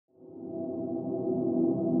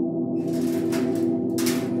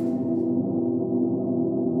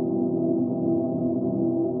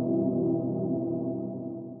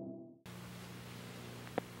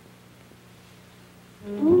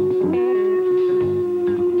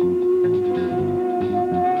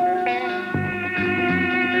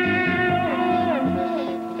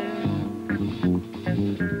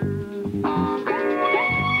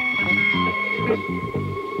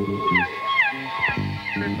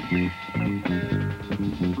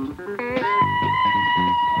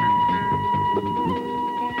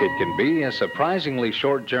It can be a surprisingly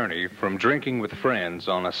short journey from drinking with friends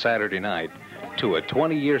on a Saturday night to a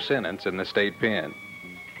 20-year sentence in the state pen.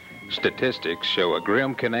 Statistics show a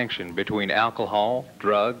grim connection between alcohol,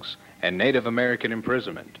 drugs, and Native American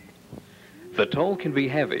imprisonment. The toll can be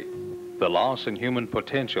heavy, the loss in human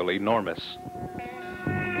potential enormous.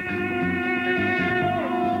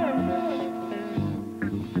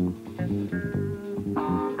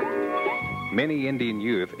 Many Indian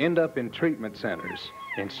youth end up in treatment centers,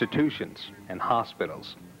 institutions, and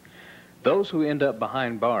hospitals. Those who end up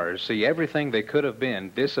behind bars see everything they could have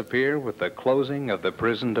been disappear with the closing of the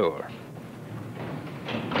prison door.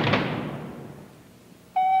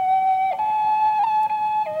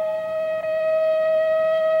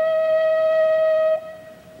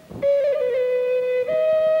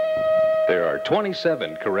 There are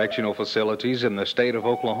 27 correctional facilities in the state of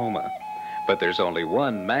Oklahoma, but there's only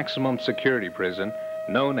one maximum security prison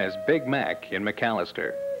known as Big Mac in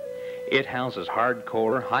McAllister. It houses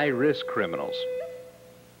hardcore, high-risk criminals.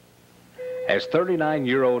 As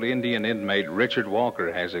 39-year-old Indian inmate Richard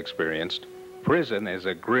Walker has experienced, prison is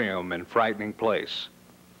a grim and frightening place.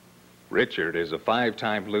 Richard is a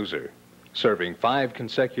 5-time loser, serving 5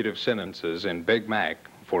 consecutive sentences in Big Mac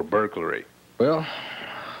for burglary. Well,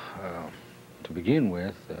 to begin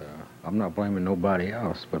with, I'm not blaming nobody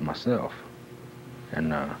else but myself.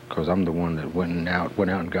 And because I'm the one that went out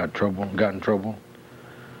and got in trouble.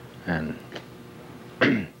 And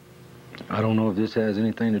I don't know if this has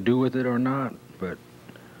anything to do with it or not, but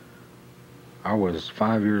I was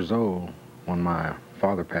 5 years old when my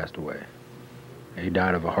father passed away. He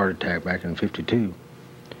died of a heart attack back in '52.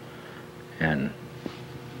 And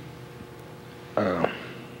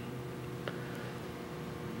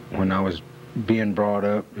when I was being brought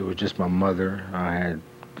up, it was just my mother. I had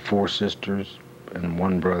 4 sisters and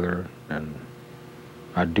 1 brother, and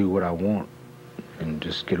I'd do what I want and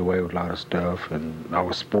just get away with a lot of stuff, and I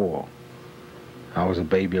was spoiled. I was a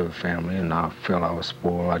baby of the family, and I felt I was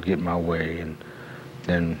spoiled. I'd get my way, and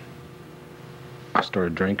then I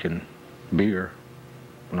started drinking beer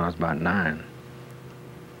when I was about 9.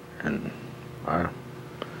 And my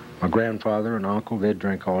grandfather and uncle, they'd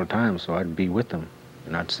drink all the time, so I'd be with them,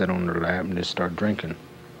 and I'd sit on their lap and just start drinking.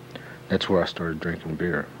 That's where I started drinking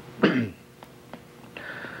beer.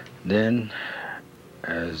 Then,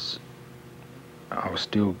 as I was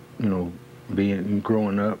still,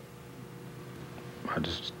 growing up, I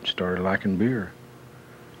just started liking beer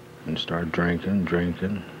and started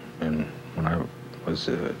drinking. And when I was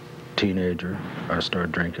a teenager, I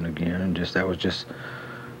started drinking again, and that was just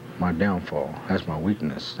my downfall. That's my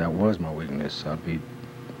weakness. That was my weakness. I'd be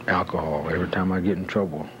alcohol. Every time I get in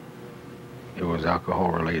trouble, it was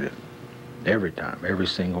alcohol related. Every time, every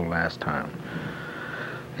single last time.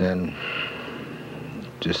 And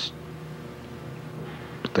just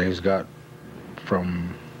things got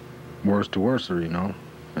from worse to worse, and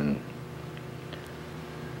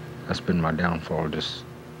that's been my downfall. Just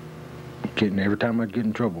every time I'd get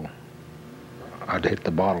in trouble, I'd hit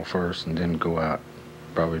the bottle first and then go out.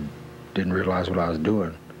 Probably didn't realize what I was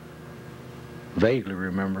doing. Vaguely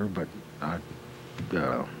remember, but I'd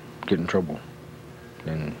get in trouble.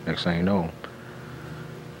 And next thing you know,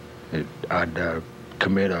 I'd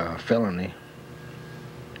commit a felony,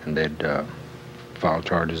 and they'd file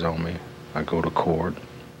charges on me. I'd go to court.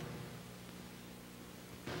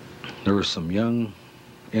 There were some young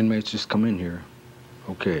inmates just come in here.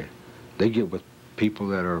 Okay, they get with people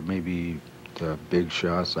that are maybe the big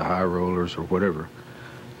shots, the high rollers, or whatever,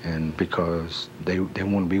 and because they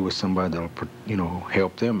want to be with somebody that'll,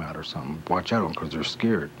 help them out or something. Watch out on them because they're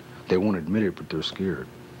scared. They won't admit it, but they're scared.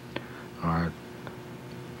 All right,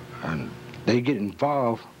 and they get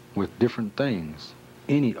involved with different things,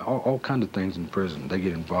 all kinds of things in prison. They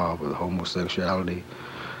get involved with homosexuality,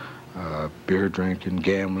 beer drinking,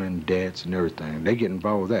 gambling, debts, and everything. They get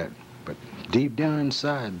involved with that, but deep down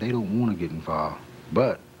inside, they don't want to get involved.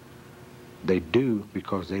 But they do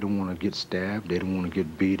because they don't want to get stabbed, they don't want to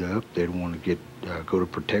get beat up, they don't want to go to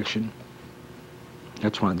protection.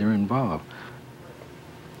 That's why they're involved.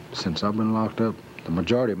 Since I've been locked up, the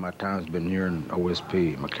majority of my time has been here in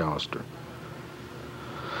OSP, McAllister.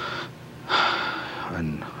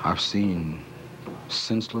 And I've seen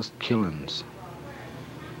senseless killings.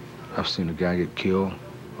 I've seen a guy get killed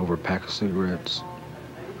over a pack of cigarettes.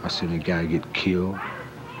 I've seen a guy get killed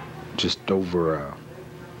just over a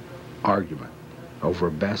argument, over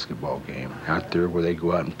a basketball game out there where they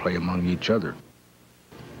go out and play among each other.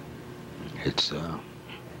 It's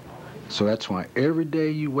So that's why every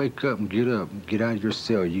day you wake up and get out of your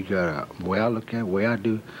cell, you gotta, the way I look at it, the way I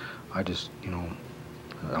do, I just, you know,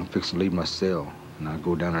 I'm fixing to leave my cell. And I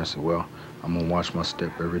go down there and say, well, I'm gonna watch my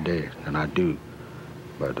step every day, and I do.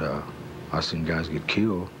 But I've seen guys get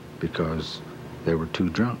killed because they were too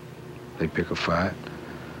drunk. They pick a fight,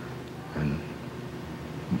 and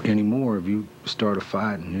anymore, if you start a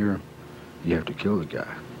fight and you have to kill the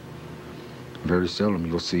guy. Very seldom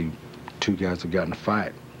you'll see two guys that got in a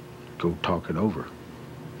fight go talk it over.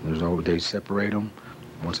 There's always, they separate them.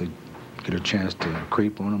 Once they get a chance to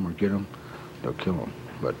creep on them or get them, they'll kill them.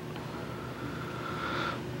 But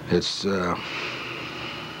it's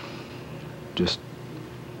just,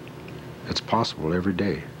 it's possible every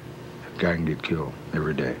day. A guy can get killed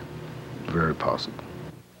every day. Very possible.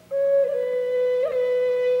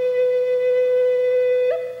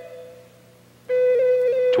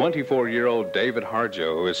 "24-year-old David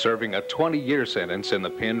Harjo is serving a 20-year sentence in the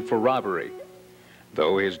pen for robbery.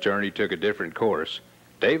 Though his journey took a different course,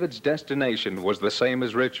 David's destination was the same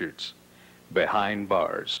as Richard's, behind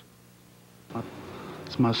bars.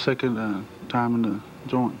 It's my second time in the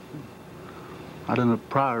joint. I done a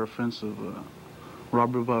prior offense of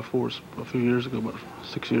robbery by force a few years ago, about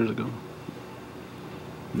 6 years ago.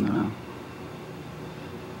 And,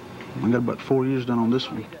 I got about 4 years done on this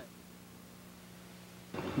one.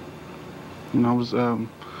 You know,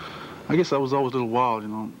 I guess I was always a little wild, you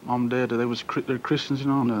know. Mom and Dad, they're Christians, you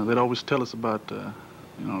know, and they'd always tell us about,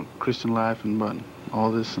 you know, Christian life and about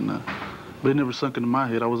all this, and but it never sunk into my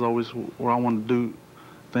head. I was always where I wanted to do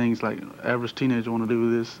things like average teenager want to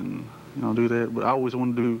do this and, you know, do that, but I always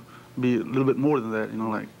wanted to be a little bit more than that, you know,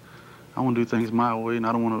 like I want to do things my way, and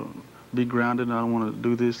I don't want to be grounded, and I don't want to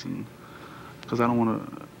do this, and because I don't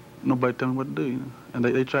want to, nobody tell me what to do, you know? And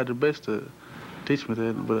they tried their best to teach me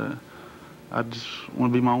that, but I just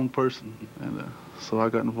want to be my own person, and so I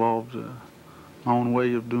got involved my own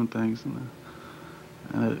way of doing things, and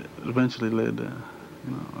it eventually led to,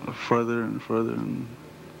 you know, further and further, and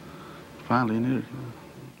finally in here. You know.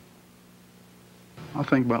 I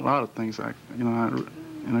think about a lot of things, like, you know,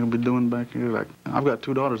 I'll be doing back here. Like, I've got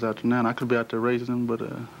 2 daughters out there now, and I could be out there raising them, but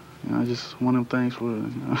you know, just one of them things where, you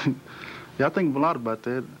know, yeah, I think a lot about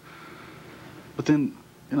that. But then,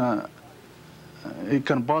 you know, it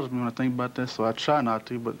kind of bothers me when I think about that, so I try not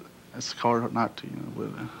to, but it's hard not to, you know. But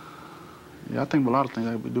yeah, I think about a lot of things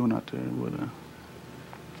I could be doing out there, but I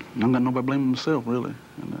don't got nobody blaming myself, really,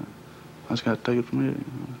 and I just got to take it from here. You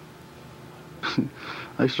know.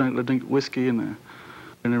 I used to drink whiskey and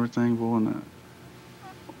everything, boy, and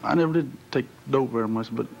I never did take dope very much,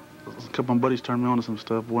 but a couple of my buddies turned me on to some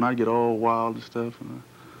stuff. When I get all wild and stuff, and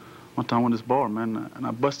one time I went to this bar, man, and I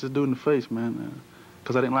busted this dude in the face, man,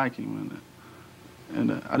 because I didn't like him,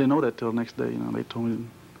 and I didn't know that till the next day. You know, they told me,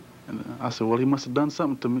 and I said, well, he must have done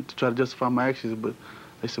something to me to try to justify my actions, but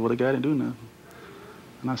they said, well, the guy didn't do nothing.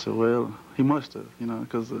 And I said, well, he must have, you know,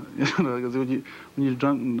 because you know, when you're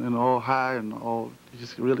drunk and all high and all, you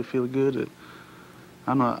just really feel good.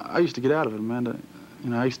 I know I used to get out of it, man. You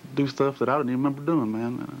know, I used to do stuff that I don't even remember doing,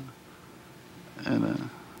 man. And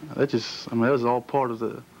that just, I mean, that was all part of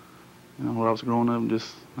the, you know, where I was growing up, and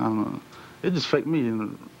just, I don't know, it just affected me,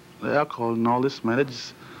 and the alcohol and all this, man. It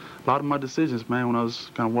just, a lot of my decisions, man, when I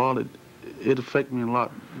was kind of wild, it affected me a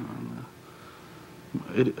lot.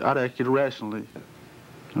 You know, I'd act irrationally.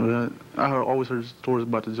 I always heard stories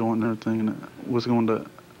about the joint and everything, and I was going to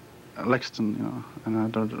Lexington, you know,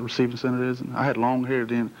 and the receiving center is, and I had long hair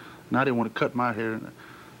then, and I didn't want to cut my hair. And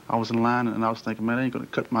I was in line, and I was thinking, man, I ain't going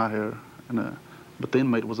to cut my hair. And but the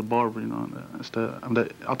inmate was a barber, you know, and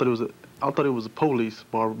I thought it was a police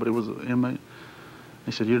barber, but it was an inmate.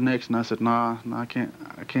 He said, you're next, and I said, nah, I can't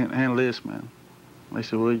handle this, man. They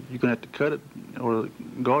said, well, you're gonna have to cut it, or the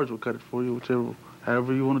guards will cut it for you,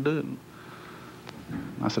 however you want to do it. And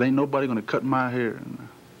I said, ain't nobody gonna cut my hair.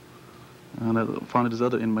 And finally this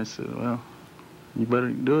other inmate said, well, you better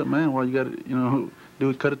do it, man. Well, you gotta, you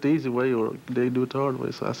know, cut it the easy way, or they do it the hard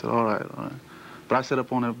way. So I said, all right. But I sat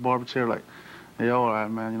up on that barber chair like, hey, all right,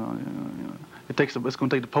 man, you know. It's gonna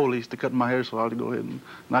take the police to cut my hair, so I'll go ahead and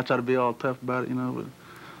I try to be all tough about it, you know, but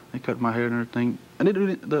they cut my hair and everything. And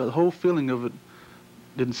the whole feeling of it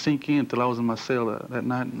didn't sink in until I was in my cell that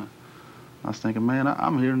night, and I was thinking, man,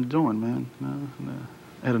 I'm here in the joint, man. You know, and,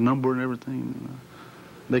 I had a number and everything.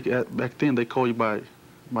 Back then, they call you by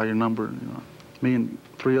your number. You know, me and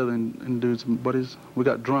 3 other dudes and buddies, we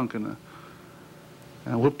got drunk and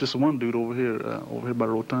whipped this one dude over here by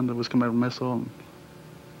the rotunda. Was coming out of mess hall,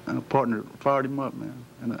 and a partner fired him up, man.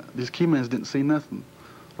 And these key men didn't see nothing.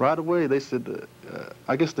 Right away, they said,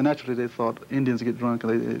 I guess naturally they thought Indians get drunk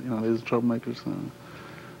and they was troublemakers.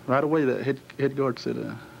 Right away, the head guard said,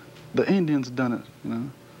 The Indians done it, you know.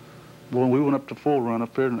 When we went up to Full Run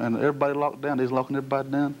up there, and everybody locked down. They was locking everybody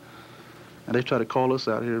down, and they tried to call us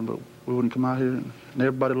out here, but we wouldn't come out here, and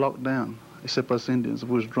everybody locked down except us Indians.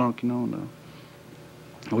 We was drunk, you know, and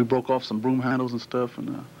we broke off some broom handles and stuff,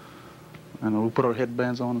 and we put our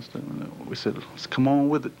headbands on and stuff. And we said, "Let's come on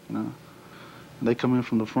with it," you know. And they come in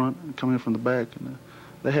from the front and come in from the back, and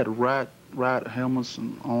they had riot helmets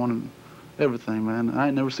on and everything, man. I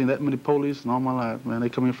ain't never seen that many police in all my life, man. They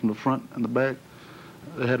come in from the front and the back.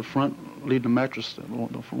 They had the front leading the mattress, the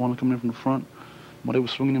one coming in from the front. When they were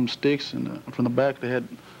swinging them sticks, and from the back they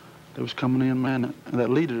was coming in, man. And that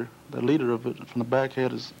leader of it from the back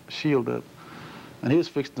had his shield up, and he was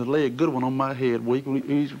fixing to lay a good one on my head. Well,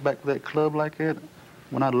 he was back to that club like that.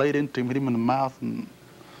 When I laid into him, hit him in the mouth, and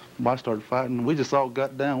I started fighting. We just all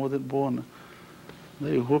got down with it, boy, and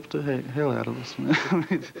they whooped the hell out of us,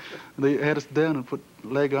 man. They had us down and put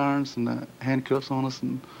leg irons and handcuffs on us,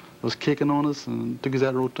 and was kicking on us, and took us out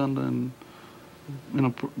of Rotunda, and you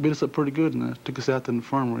know, beat us up pretty good, and took us out to the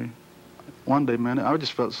infirmary. One day, man, I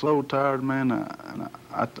just felt so tired, man. And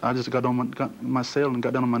I just got my cell and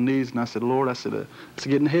got down on my knees, and I said, "Lord," I said, "it's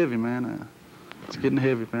getting heavy, man. It's getting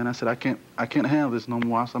heavy, man." I said, I can't handle this no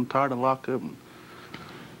more. I said, "I'm tired of lockup." And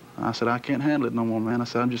I said, "I can't handle it no more, man." I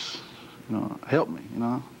said, "I'm just, you know, help me, you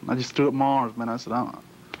know." I just threw up my arms, man. I said,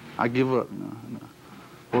 I give up, you know.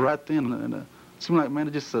 Well, right then, it seemed like, man,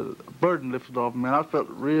 it just a burden lifted off, man. I felt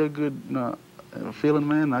real good, you know, feeling,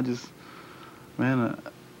 man. I just, man,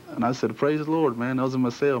 and I said, "Praise the Lord, man." I was in my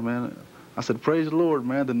cell, man. I said, "Praise the Lord,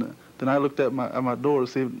 man." Then I looked at my door to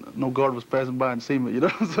see if no guard was passing by and see me, you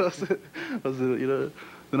know. So I said, you know.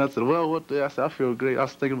 Then I said, "Well, what the?" I said, "I feel great." I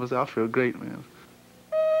was thinking to myself, "I feel great, man."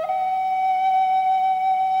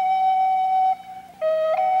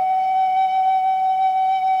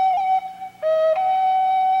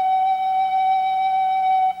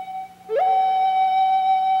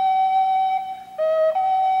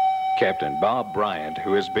 Captain Bob Bryant,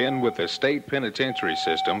 who has been with the state penitentiary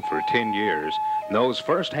system for 10 years, knows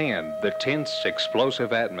firsthand the tense,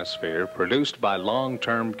 explosive atmosphere produced by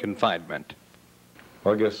long-term confinement.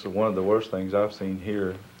 Well, I guess one of the worst things I've seen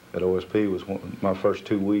here at OSP was my first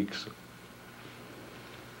 2 weeks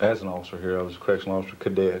as an officer here. I was a correctional officer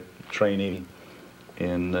cadet, trainee,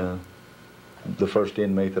 and the first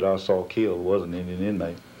inmate that I saw killed was an Indian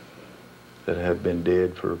inmate that had been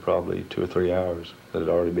dead for probably 2 or 3 hours, that had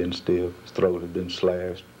already been stiff, his throat had been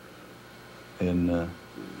slashed. And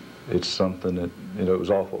it's something that, you know, it was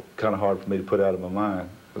awful, kind of hard for me to put out of my mind,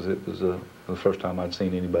 because it was the first time I'd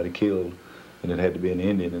seen anybody killed, and it had to be an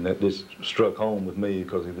Indian, and that just struck home with me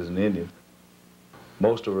because he was an Indian.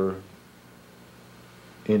 Most of our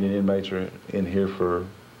Indian inmates are in here for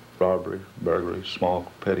robbery, burglary,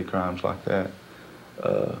 small petty crimes like that.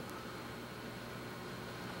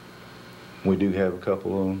 We do have a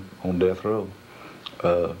couple on death row.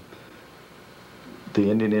 The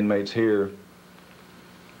Indian inmates here,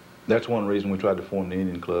 that's one reason we tried to form the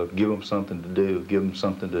Indian Club. Give them something to do, give them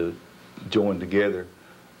something to join together.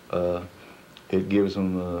 It gives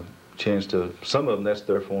them a chance to, some of them, that's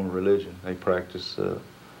their form of religion. They practice,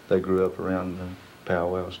 they grew up around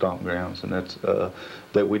powwow, stomping grounds, and that's,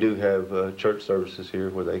 that we do have church services here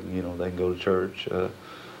where they can, you know, they can go to church.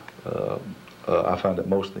 I find that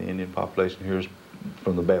most of the Indian population here is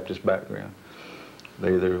from the Baptist background.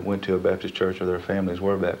 They either went to a Baptist church or their families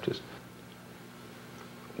were Baptist.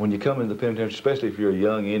 When you come into the penitentiary, especially if you're a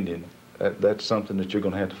young Indian, that's something that you're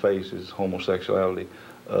going to have to face is homosexuality.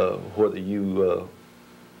 Whether you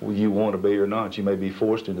want to be or not, you may be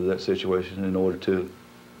forced into that situation in order to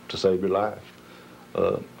save your life.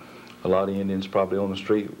 A lot of Indians probably on the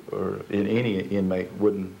street or in any inmate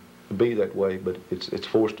wouldn't be that way, but it's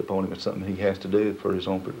forced upon him. It's something he has to do for his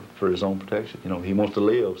own protection. You know, he wants to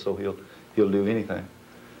live, so he'll do anything.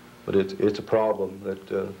 But it's a problem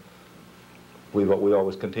that we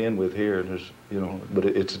always contend with here. And there's, you know, but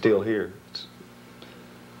it's still here.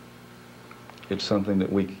 It's something that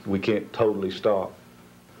we can't totally stop.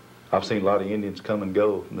 I've seen a lot of Indians come and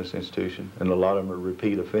go from this institution, and a lot of them are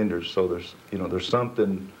repeat offenders. So there's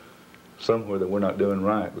something somewhere that we're not doing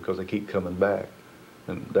right because they keep coming back.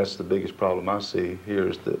 And that's the biggest problem I see here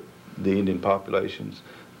is that the Indian populations,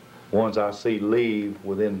 ones I see leave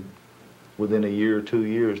within a year or 2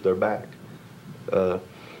 years, they're back.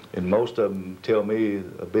 And most of them tell me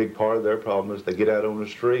a big part of their problem is they get out on the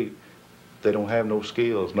street, they don't have no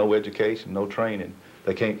skills, no education, no training.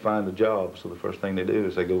 They can't find a job, so the first thing they do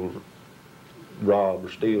is they go rob or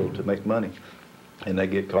steal to make money. And they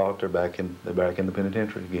get caught, they're back in the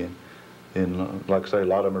penitentiary again. And like I say, a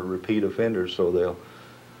lot of them are repeat offenders, so they'll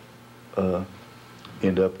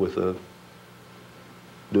end up with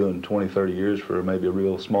doing 20, 30 years for maybe a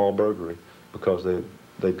real small burglary because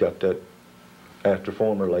they've got that after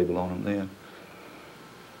former label on them then.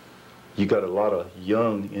 You got a lot of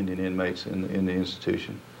young Indian inmates in the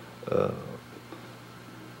institution.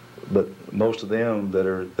 But most of them that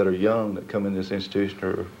are young that come in this institution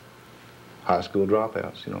are high school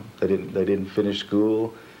dropouts. You know, they didn't finish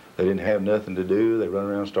school, they didn't have nothing to do. They run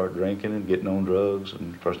around and start drinking and getting on drugs,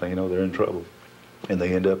 and first thing you know, they're in trouble, and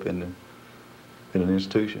they end up in an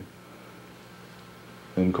institution.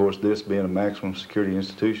 And of course, this being a maximum security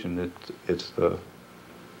institution,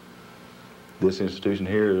 this institution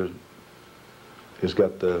here has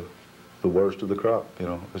got the worst of the crop. You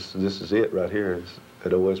know, this is it right here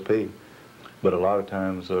at OSP. But a lot of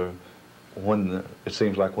times, it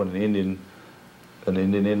seems like when an Indian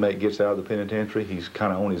inmate gets out of the penitentiary, he's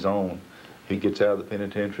kind of on his own. He gets out of the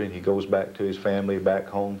penitentiary and he goes back to his family, back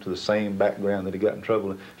home, to the same background that he got in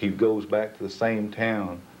trouble in. He goes back to the same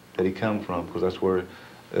town that he come from, because that's where,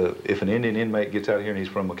 if an Indian inmate gets out of here and he's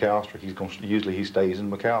from McAllister, usually he stays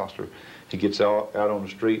in McAllister. He gets out on the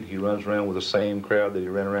street and he runs around with the same crowd that he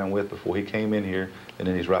ran around with before he came in here, and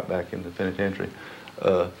then he's right back in the penitentiary.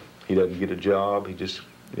 He doesn't get a job. He just,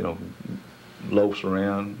 you know, loafs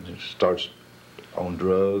around, and starts on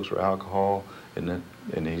drugs or alcohol, and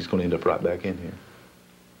he's going to end up right back in here.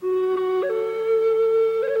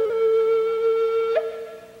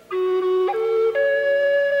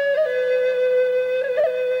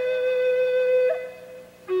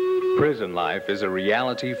 Prison life is a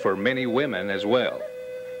reality for many women as well.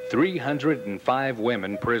 305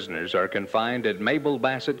 women prisoners are confined at Mabel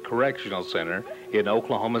Bassett Correctional Center in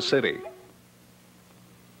Oklahoma City.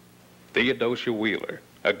 Theodosia Wheeler,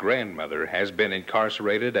 a grandmother, has been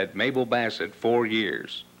incarcerated at Mabel Bassett 4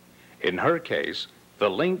 years. In her case, the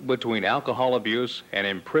link between alcohol abuse and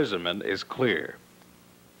imprisonment is clear.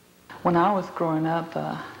 When I was growing up,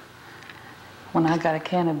 when I got a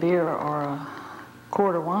can of beer or a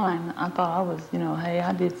quart of wine, I thought I was, you know, hey,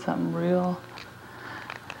 I did something real.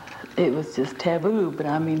 It was just taboo, but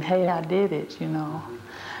I mean, hey, I did it, you know.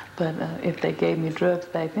 But if they gave me drugs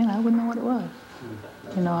back then, I wouldn't know what it was.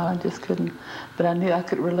 You know, I just couldn't. But I knew I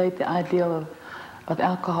could relate the ideal of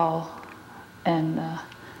alcohol and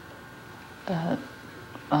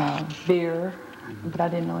beer, but I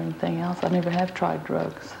didn't know anything else. I never have tried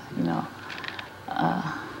drugs, you know.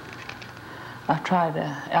 I tried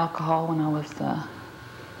alcohol when I was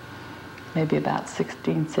maybe about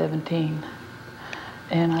 16, 17,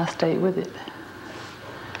 and I stayed with it.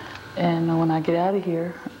 And when I get out of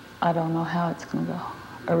here, I don't know how it's going to go.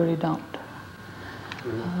 I really don't.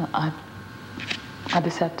 I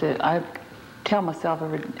just have to, I tell myself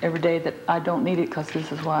every day that I don't need it because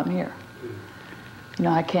this is why I'm here. You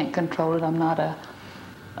know, I can't control it. I'm not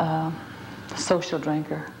a social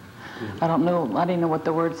drinker. I don't know, I didn't know what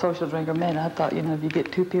the word social drinker meant. I thought, you know, if you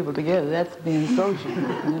get two people together, that's being social,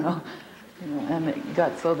 you know. And it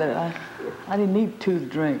got so that I didn't need two to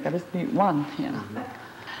drink. I just need one, you know.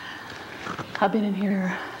 I've been in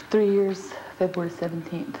here 3 years, February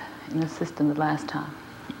 17th, in the system the last time.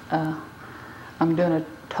 I'm doing a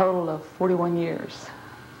total of 41 years.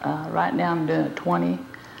 Right now I'm doing a 20,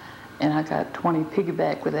 and I got 20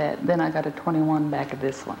 piggyback with that. Then I got a 21 back of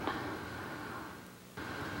this one.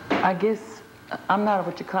 I guess I'm not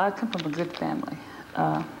what you call, I come from a good family.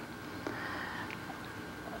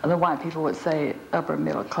 The white people would say upper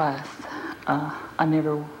middle class. I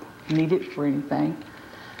never needed for anything.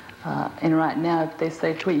 And right now, if they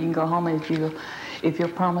say, Tweet, you can go home if you're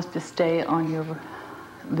promised to stay on your,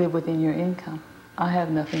 live within your income. I have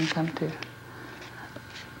enough income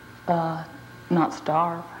to not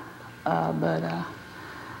starve, but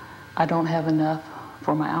I don't have enough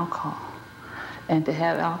for my alcohol. And to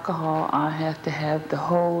have alcohol, I have to have the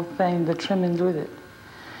whole thing, the trimmings with it.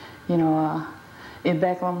 You know, in the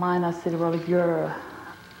back of my mind, I said, well, if you're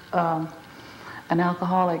an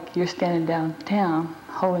alcoholic, you're standing downtown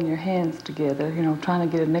holding your hands together, you know, trying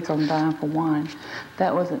to get a nickel and dime for wine.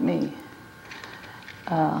 That wasn't me.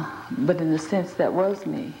 But in a sense, that was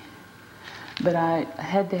me. But I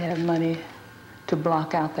had to have money to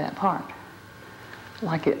block out that part.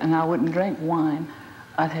 Like it, and I wouldn't drink wine.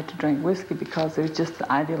 I'd have to drink whiskey because it was just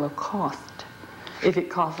the ideal of cost. If it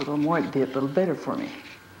cost a little more, it'd be a little better for me.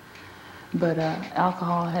 But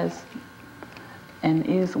alcohol has and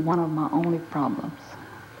is one of my only problems.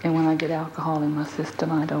 And when I get alcohol in my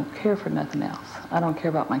system, I don't care for nothing else. I don't care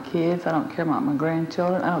about my kids. I don't care about my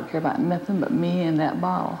grandchildren. I don't care about nothing but me and that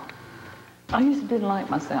bottle. I used to didn't like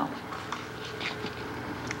myself.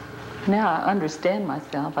 Now I understand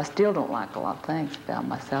myself. I still don't like a lot of things about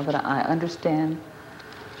myself, but I understand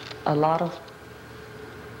a lot of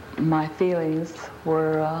my feelings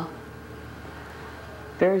were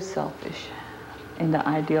very selfish, in the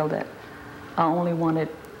ideal that I only wanted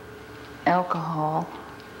alcohol,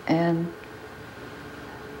 and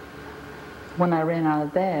when I ran out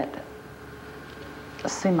of that, it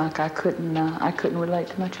seemed like I couldn't relate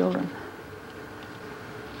to my children.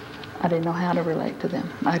 I didn't know how to relate to them.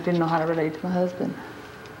 I didn't know how to relate to my husband.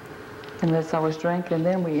 Unless I was drinking, and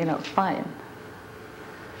then we ended up fighting.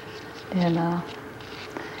 And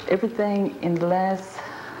everything in the last,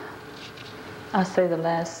 I say the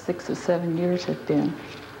last 6 or 7 years have been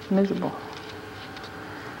miserable.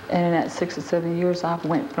 And in that 6 or 7 years, I've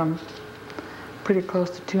went from pretty close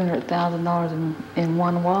to $200,000 in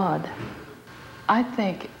one wad. I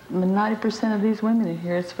think 90% of these women in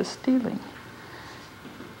here is for stealing.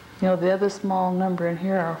 You know, the other small number in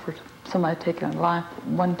here are for somebody taking a life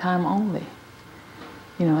one time only.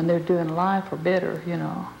 You know, and they're doing life or better, you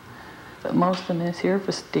know. But most of them is here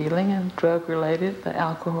for stealing and drug-related, the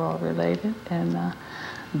alcohol-related, and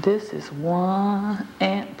this is one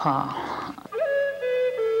ant pile.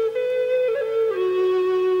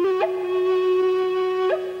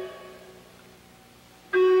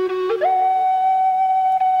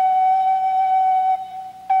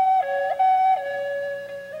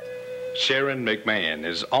 Sharon McMahon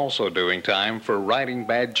is also doing time for writing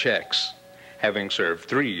bad checks, having served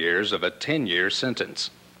 3 years of a 10-year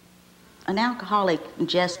sentence. An alcoholic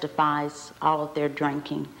justifies all of their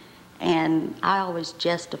drinking, and I always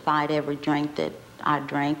justified every drink that I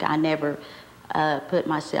drank. I never put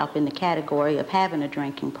myself in the category of having a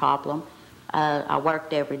drinking problem. I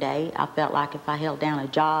worked every day. I felt like if I held down a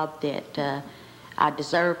job that I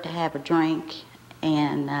deserved to have a drink,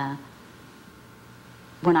 and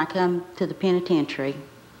when I come to the penitentiary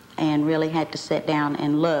and really had to sit down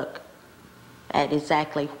and look at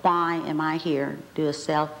exactly why am I here, do a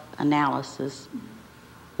self-analysis,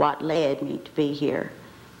 what led me to be here,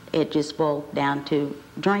 it just boiled down to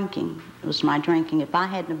drinking. It was my drinking. If I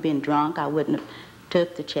hadn't have been drunk, I wouldn't have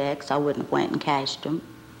took the checks, I wouldn't have went and cashed them.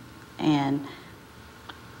 And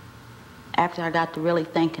after I got to really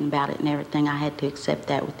thinking about it and everything, I had to accept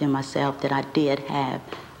that within myself, that I did have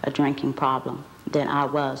a drinking problem, that I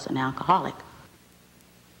was an alcoholic.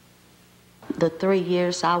 The 3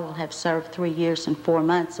 years, I will have served 3 years and 4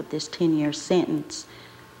 months of this 10-year sentence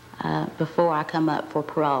before I come up for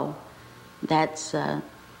parole. That's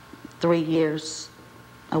 3 years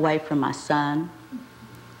away from my son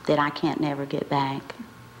that I can't never get back.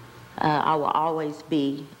 I will always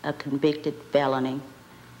be a convicted felony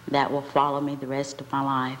that will follow me the rest of my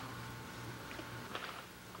life.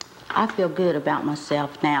 I feel good about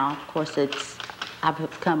myself now. Of course,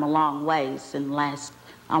 I've come a long ways in the last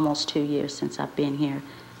almost 2 years since I've been here.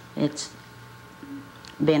 It's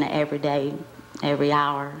been an every day, every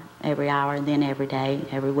hour, and then every day,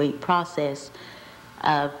 every week process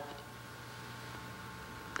of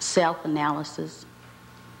self-analysis.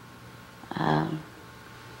 I'm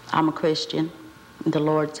a Christian. The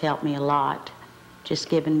Lord's helped me a lot, just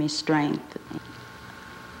given me strength.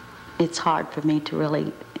 It's hard for me to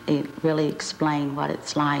really explain what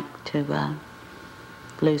it's like to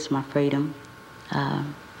lose my freedom.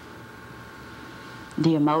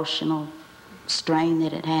 The emotional strain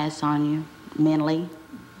that it has on you mentally.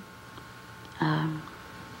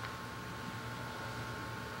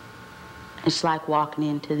 It's like walking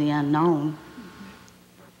into the unknown.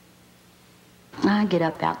 I get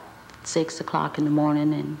up about 6 o'clock in the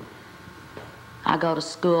morning and I go to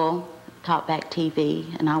school, Talkback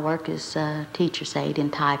TV, and I work as a teacher's aide in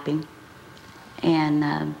typing.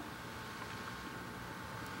 And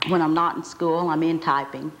when I'm not in school, I'm in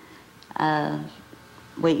typing.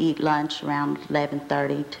 We eat lunch around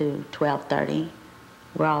 11:30 to 12:30.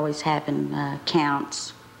 We're always having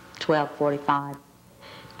counts, 12:45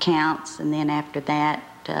 counts, and then after that,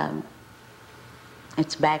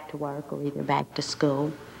 it's back to work or either back to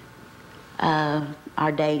school.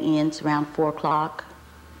 Our day ends around 4 o'clock,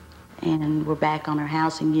 and we're back on our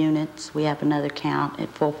housing units. We have another count at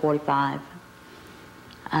 4:45.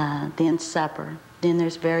 Then supper. Then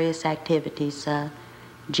there's various activities,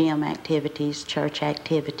 gym activities, church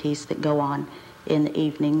activities that go on in the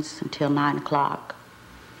evenings until 9 o'clock.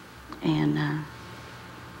 And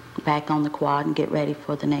back on the quad and get ready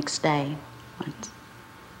for the next day.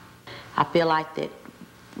 I feel like that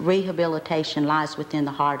rehabilitation lies within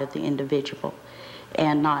the heart of the individual,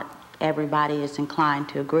 and not everybody is inclined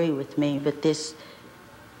to agree with me, but this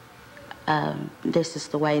is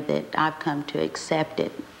the way that I've come to accept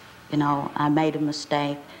it. You know, I made a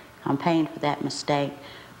mistake. I'm paying for that mistake.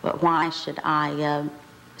 But why should I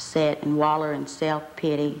sit and wallow in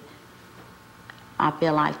self-pity? I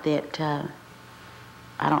feel like that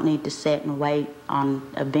I don't need to sit and wait on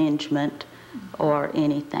avengement or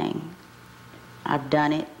anything. I've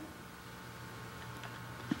done it,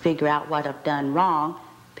 figure out what I've done wrong,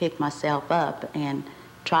 pick myself up and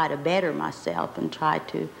try to better myself and try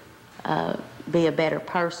to be a better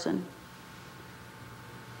person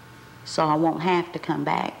so I won't have to come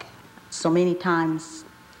back. So many times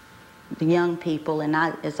the young people, and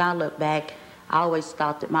as I look back, I always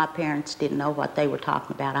thought that my parents didn't know what they were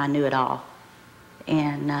talking about. I knew it all.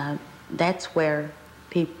 And that's where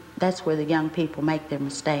the young people make their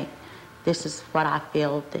mistake. This is what I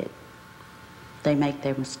feel that they make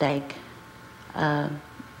their mistake.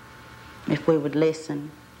 If we would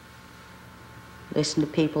listen to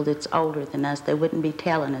people that's older than us, they wouldn't be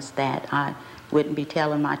telling us that. I wouldn't be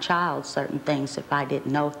telling my child certain things if I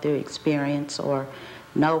didn't know through experience or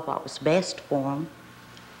know what was best for them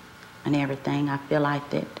and everything. I feel like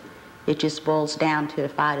that it just boils down to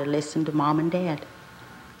if I'd have listened to Mom and Dad.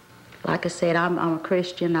 Like I said, I'm a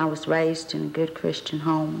Christian. I was raised in a good Christian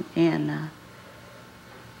home, and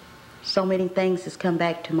so many things has come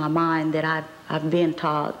back to my mind that I've been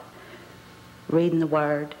taught, reading the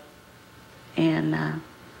Word, and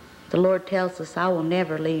the Lord tells us, I will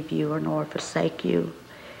never leave you or nor forsake you.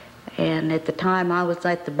 And at the time I was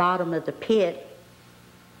at the bottom of the pit,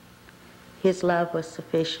 His love was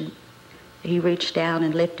sufficient. He reached down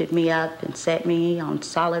and lifted me up and set me on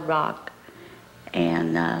solid rock.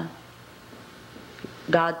 And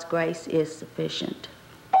God's grace is sufficient.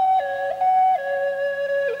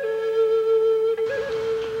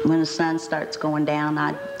 When the sun starts going down,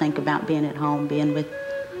 I think about being at home, being with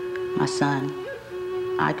my son.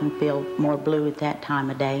 I can feel more blue at that time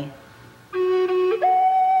of day.